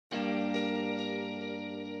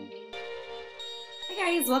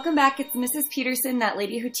Hi guys, welcome back. It's Mrs. Peterson, that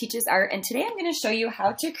lady who teaches art, and today I'm going to show you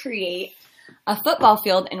how to create a football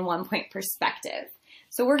field in one-point perspective.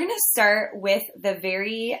 So we're going to start with the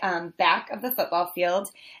very back of the football field,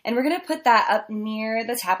 and we're going to put that up near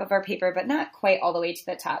the top of our paper, but not quite all the way to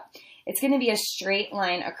the top. It's going to be a straight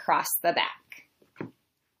line across the back.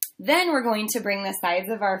 Then we're going to bring the sides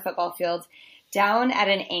of our football field down at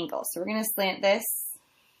an angle. So we're going to slant this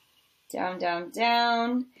down, down,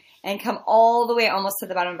 down, and come all the way almost to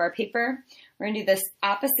the bottom of our paper. We're going to do this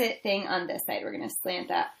opposite thing on this side. We're going to slant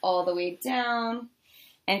that all the way down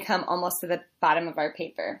and come almost to the bottom of our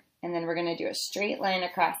paper. And then we're going to do a straight line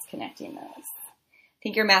across connecting those. I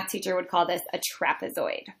think your math teacher would call this a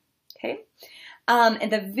trapezoid. Okay.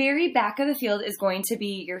 And the very back of the field is going to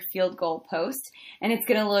be your field goal post, and it's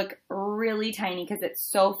going to look really tiny because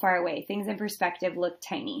it's so far away. Things in perspective look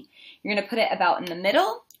tiny. You're going to put it about in the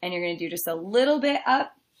middle, and you're going to do just a little bit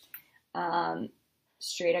up,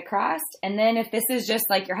 straight across. And then if this is just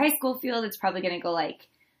like your high school field, it's probably going to go like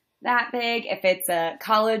that big. If it's a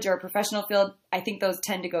college or a professional field, I think those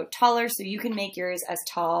tend to go taller, so you can make yours as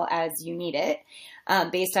tall as you need it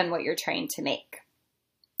based on what you're trying to make.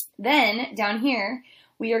 Then down here,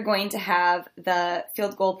 we are going to have the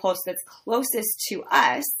field goal post that's closest to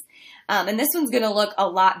us. And this one's going to look a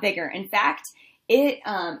lot bigger. In fact, it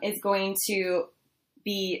is going to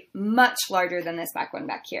be much larger than this back one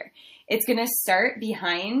back here. It's going to start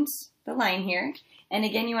behind the line here. And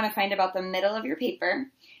again, you want to find about the middle of your paper.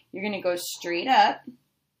 You're going to go straight up,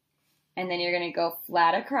 and then you're going to go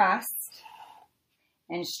flat across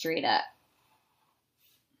and straight up.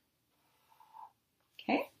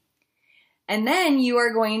 Okay. And then you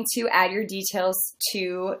are going to add your details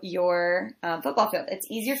to your football field. It's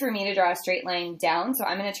easier for me to draw a straight line down, so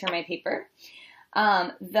I'm going to turn my paper.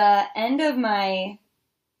 The end of my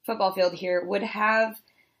football field here would have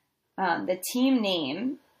the team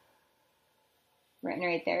name written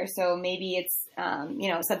right there. So maybe it's,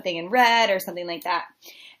 something in red or something like that.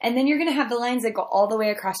 And then you're going to have the lines that go all the way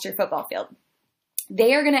across your football field.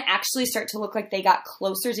 They are going to actually start to look like they got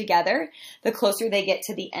closer together the closer they get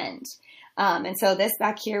to the end. And so this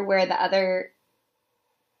back here where the other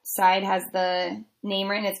side has the name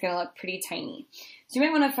written, it's going to look pretty tiny. So you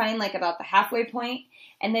might want to find like about the halfway point,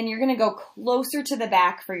 and then you're going to go closer to the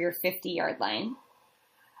back for your 50-yard line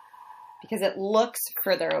because it looks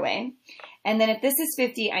further away. And then if this is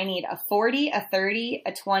 50, I need a 40, a 30,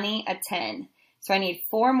 a 20, a 10. So I need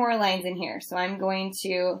 4 more lines in here. So I'm going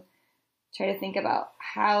to try to think about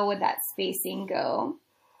how would that spacing go.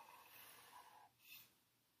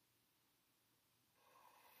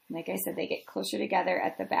 Like I said, they get closer together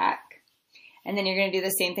at the back. And then you're going to do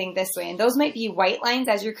the same thing this way. And those might be white lines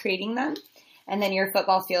as you're creating them. And then your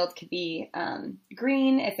football field could be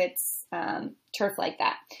green if it's turf like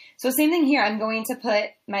that. So same thing here. I'm going to put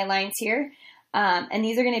my lines here. And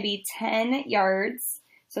these are going to be 10 yards.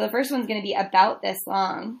 So the first one's going to be about this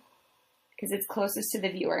long because it's closest to the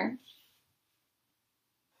viewer.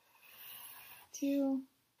 2,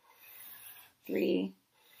 3,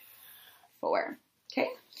 4. Okay.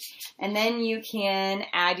 And then you can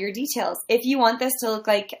add your details. If you want this to look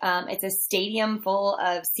like it's a stadium full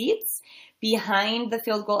of seats, behind the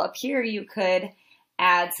field goal up here, you could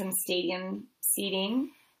add some stadium seating,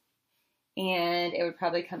 and it would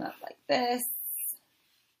probably come up like this.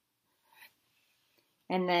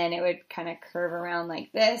 And then it would kind of curve around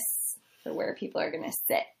like this for where people are going to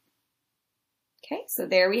sit. Okay, so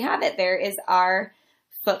there we have it. There is our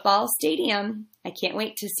football stadium. I can't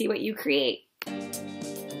wait to see what you create.